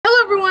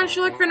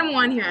everyone, SherlockFan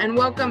 1 here, and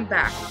welcome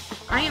back.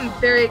 I am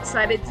very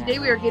excited. Today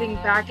we are getting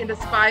back into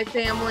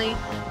SpyXFamily,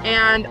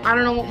 and I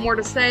don't know what more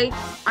to say.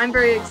 I'm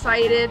very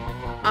excited.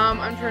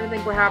 I'm trying to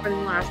think what happened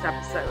in the last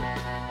episode.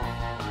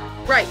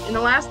 Right, in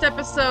the last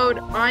episode,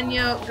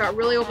 Anya got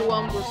really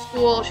overwhelmed with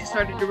school. She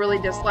started to really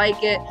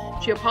dislike it.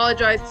 She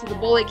apologized to the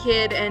bully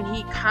kid, and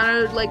he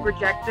kind of like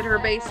rejected her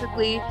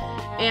basically.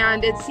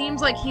 And it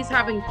seems like he's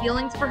having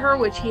feelings for her,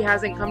 which he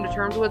hasn't come to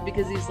terms with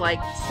because he's like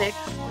 6.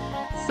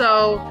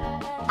 So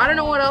I don't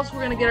know what else we're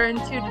going to get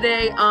into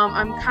today.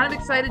 I'm kind of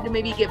excited to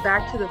maybe get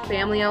back to the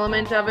family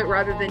element of it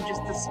rather than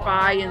just the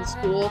spy and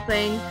school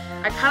thing.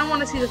 I kind of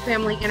want to see the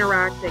family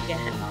interact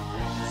again.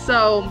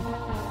 So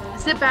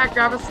sit back,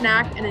 grab a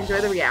snack, and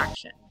enjoy the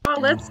reaction. Oh,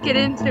 let's get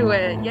into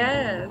it.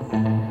 Yes.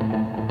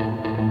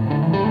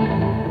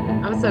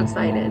 I'm so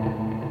excited.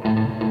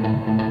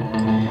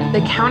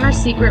 The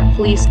counter-secret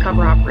police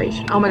cover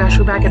operation. Oh my gosh,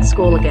 we're back at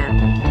school again.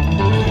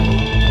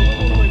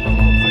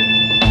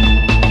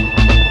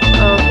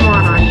 Oh, come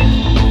on,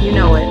 Anya. You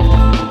know it.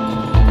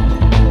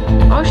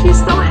 Oh, she's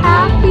so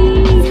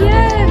happy.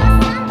 Yes.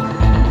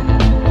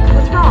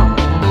 What's wrong?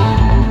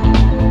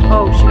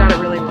 Oh, she got it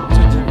really wrong.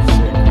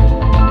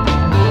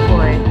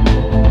 Boy.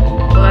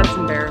 Well, that's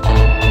embarrassing.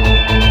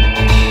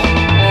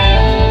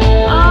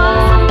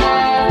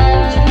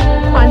 She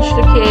punched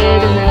a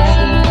kid and then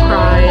she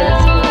cried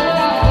at school.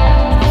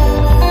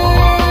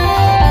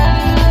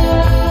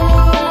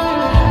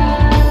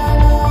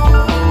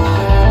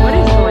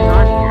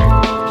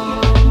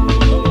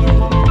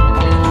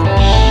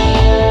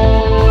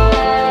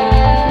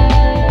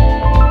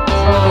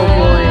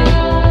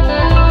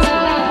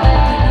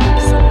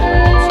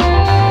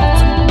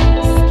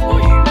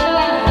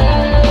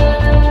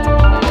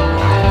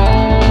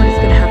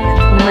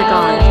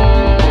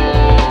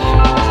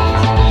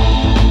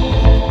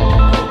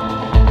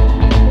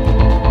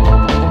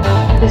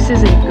 This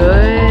isn't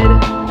good.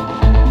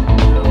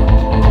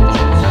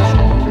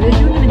 Are they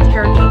doing an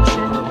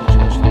interrogation?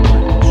 It's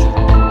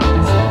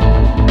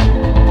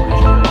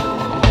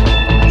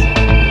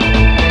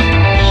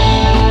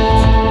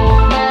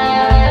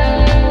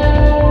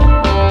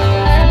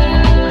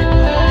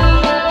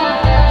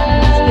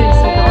getting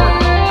so dark.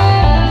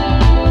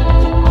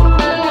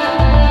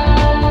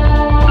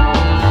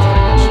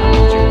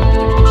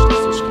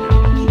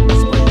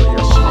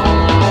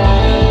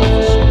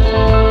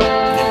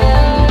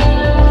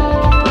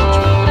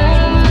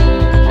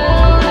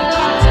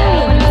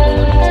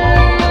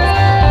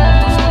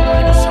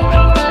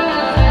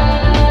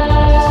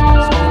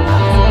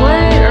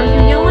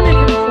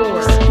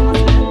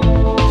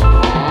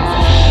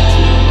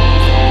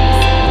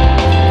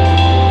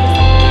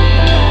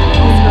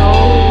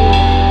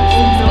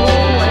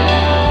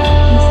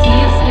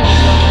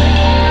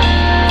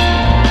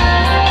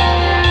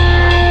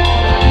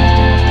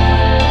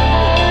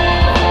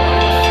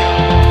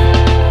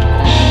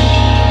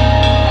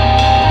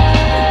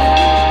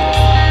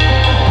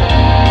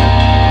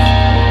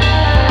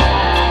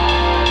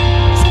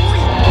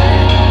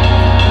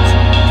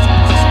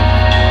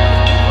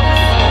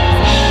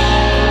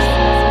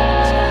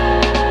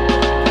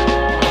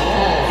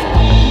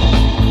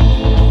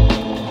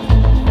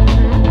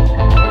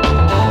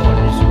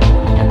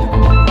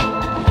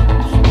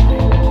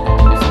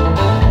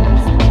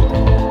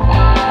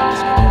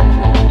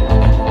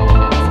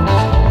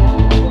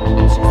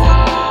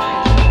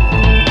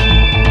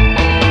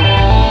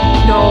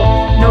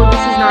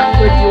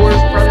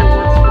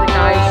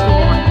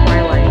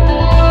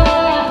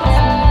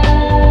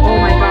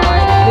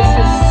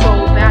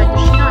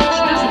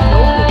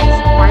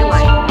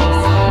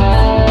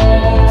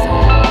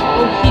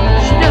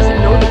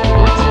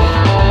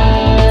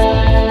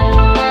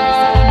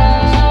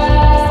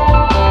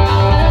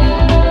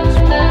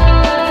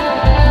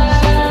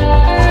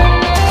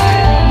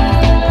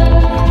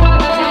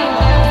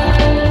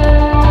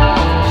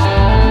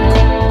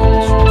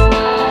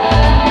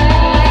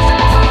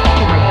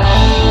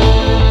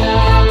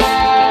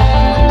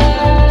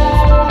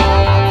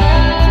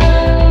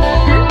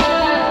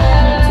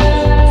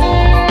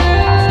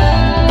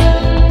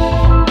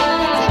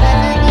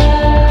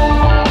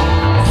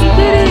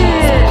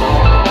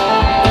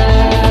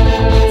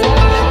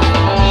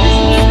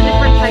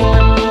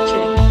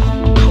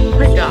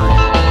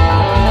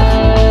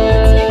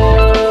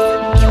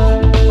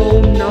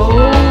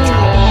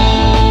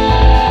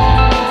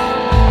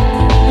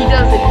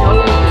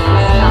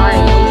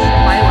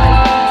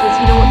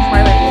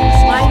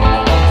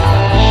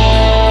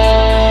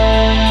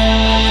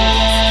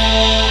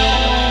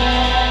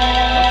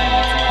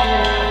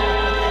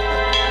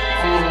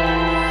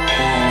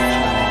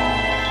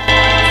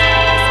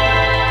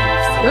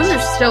 Those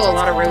are still a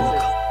lot of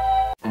roses.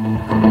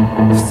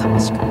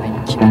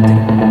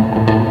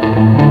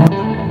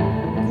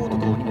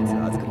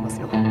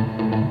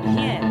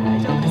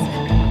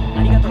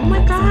 Oh my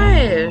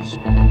gosh!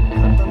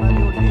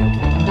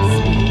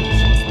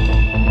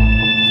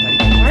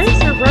 Why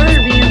is her brother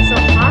being so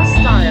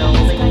hostile?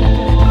 Like,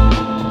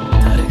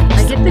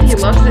 I get that he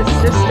loves his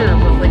sister,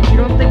 but like, you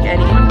don't think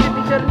anyone could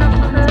be good enough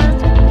for her?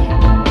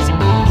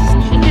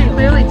 She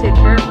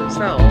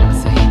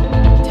themselves.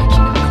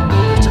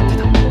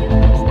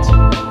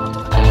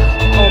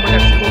 Oh my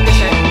gosh, look at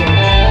that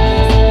image.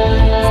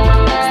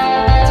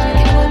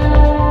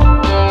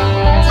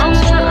 Oh,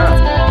 shut up.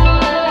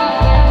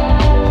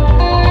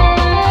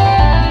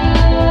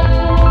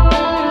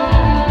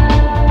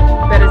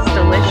 Bet it's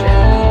delicious.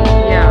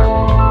 Yeah.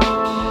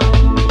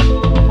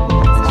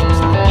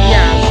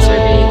 Yeah, so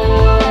maybe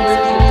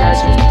where's the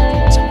judge?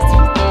 Oh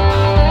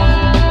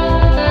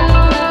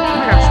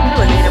my gosh, we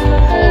really made up a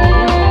whole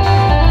meal.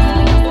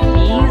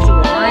 Peas,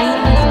 wine,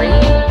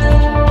 grapes.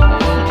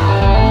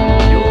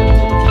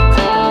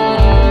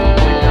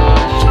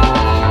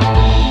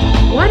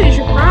 What is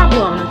your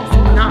problem? It's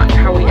not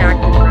how we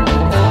act in front of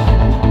you.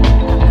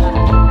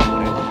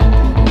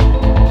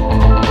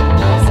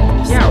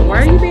 Yeah, why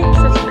are you being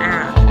such an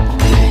ass?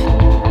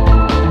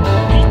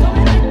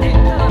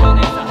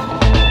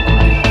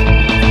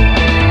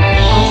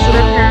 Also,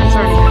 their parents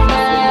aren't even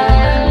happy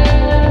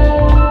anymore.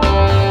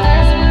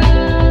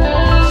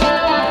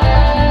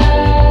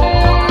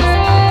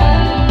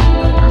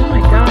 Oh my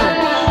gosh.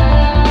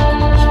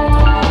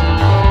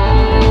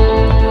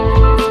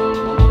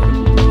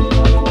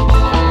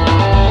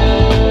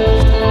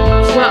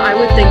 Well, I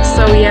would think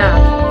so, yeah.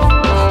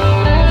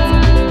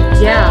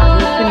 Yeah,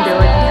 he can do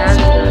it. He has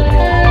to.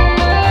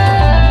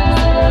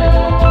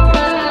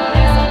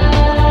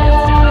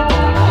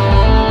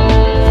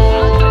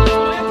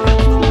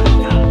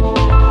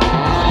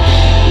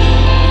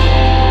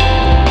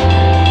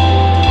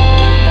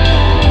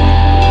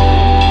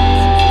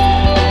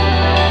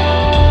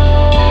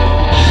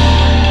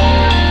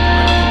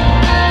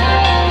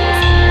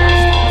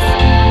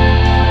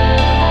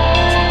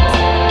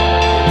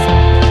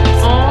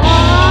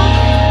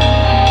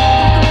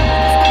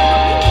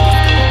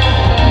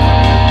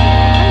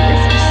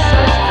 This is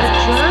such a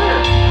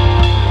jerk.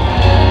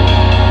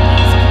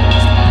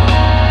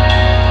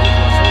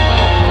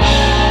 Spark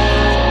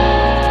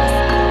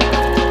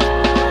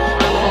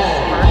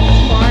is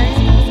flying.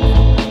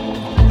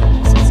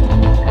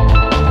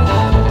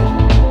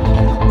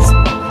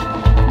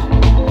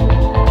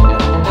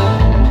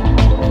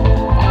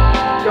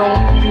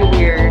 Don't be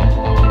weird.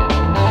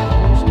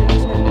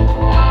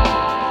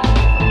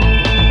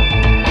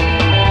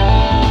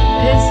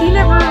 Has he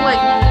never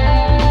like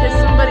kissed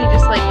somebody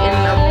just like in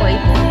a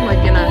playform,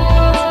 like in a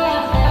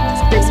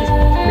that he's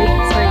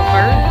making something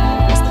apart?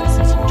 Stop.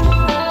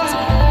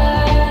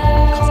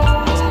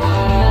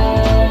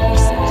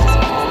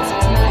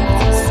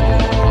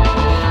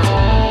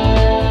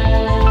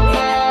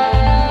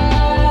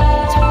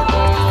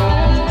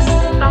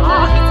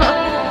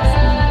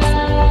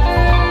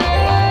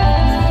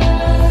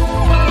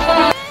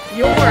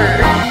 You're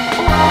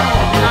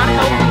not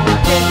helping the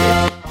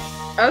kids.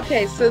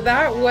 Okay, so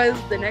that was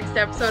the next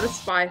episode of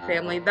Spy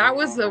Family. That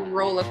was a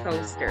roller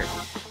coaster.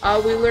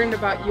 We learned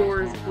about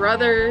Yor's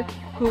brother,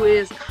 who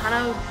is kind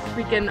of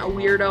freaking a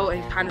weirdo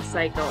and kind of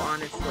psycho,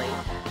 honestly.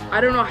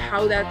 I don't know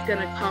how that's going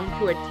to come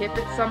to a tip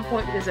at some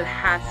point, because it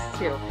has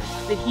to.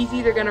 That he's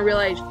either going to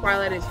realize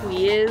Twilight is who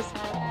he is,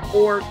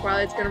 or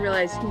Twilight's going to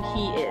realize who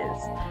he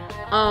is.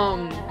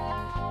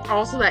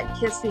 Also that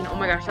kiss scene, oh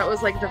my gosh, that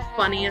was like the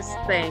funniest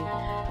thing.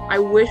 I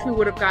wish we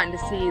would have gotten to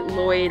see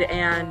Lloyd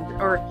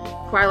or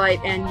Twilight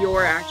and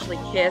Yor actually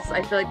kiss.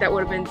 I feel like that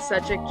would have been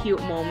such a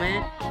cute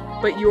moment,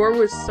 but Yor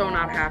was so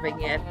not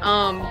having it.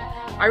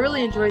 I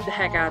really enjoyed the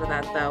heck out of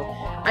that though.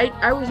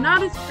 I was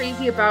not as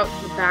crazy about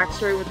the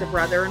backstory with the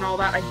brother and all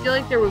that. I feel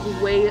like there was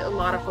a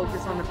lot of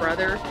focus on the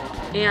brother,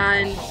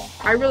 and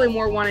I really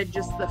more wanted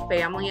just the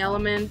family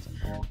element.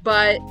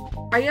 But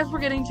I guess we're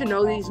getting to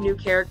know these new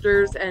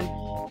characters, and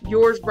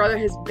Yor's brother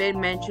has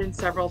been mentioned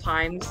several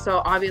times,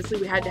 so obviously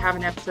we had to have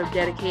an episode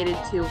dedicated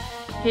to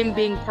him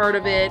being part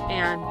of it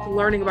and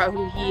learning about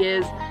who he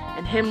is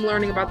and him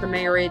learning about the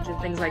marriage and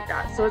things like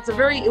that. So it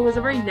was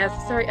a very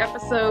necessary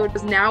episode,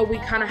 because now we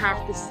kind of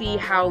have to see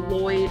how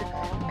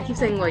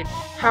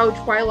how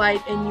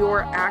Twilight and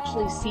Yor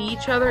actually see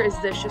each other. Is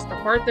this just the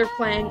part they're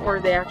playing, or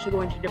are they actually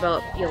going to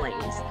develop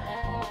feelings?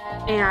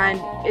 And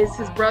is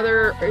her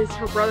brother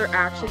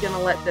actually going to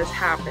let this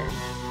happen?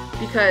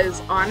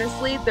 Because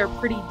honestly, they're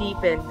pretty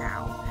deep in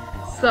now.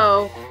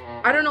 So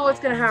I don't know what's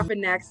going to happen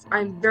next.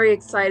 I'm very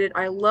excited.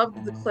 I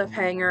loved the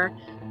cliffhanger,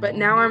 but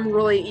now I'm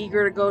really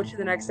eager to go to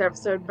the next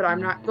episode, but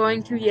I'm not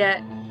going to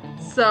yet.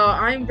 So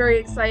I'm very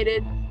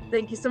excited.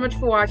 Thank you so much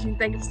for watching.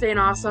 Thank you for staying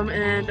awesome.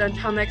 And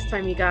until next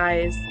time, you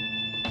guys.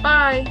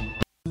 Bye.